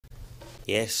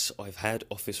Yes, I've had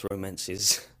office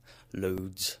romances.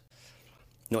 Loads.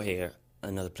 Not here,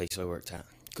 another place I worked at.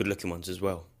 Good looking ones as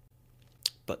well.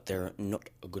 But they're not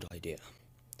a good idea.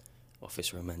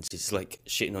 Office romance. It's like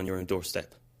shitting on your own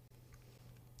doorstep.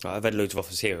 I've had loads of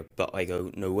offers here, but I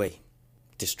go, no way.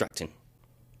 Distracting.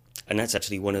 And that's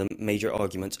actually one of the major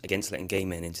arguments against letting gay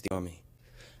men into the army.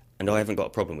 And I haven't got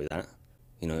a problem with that.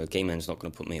 You know, a gay man's not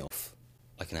going to put me off.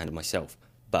 I can handle myself.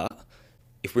 But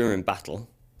if we're in battle,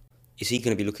 is he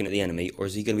going to be looking at the enemy, or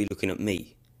is he going to be looking at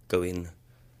me, going,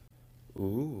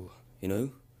 ooh, you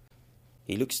know,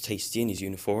 he looks tasty in his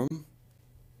uniform.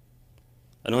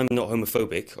 And I'm not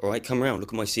homophobic, alright? Come around,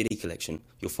 look at my CD collection.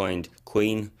 You'll find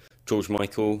Queen, George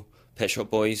Michael, Pet Shop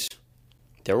Boys.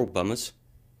 They're all bummers.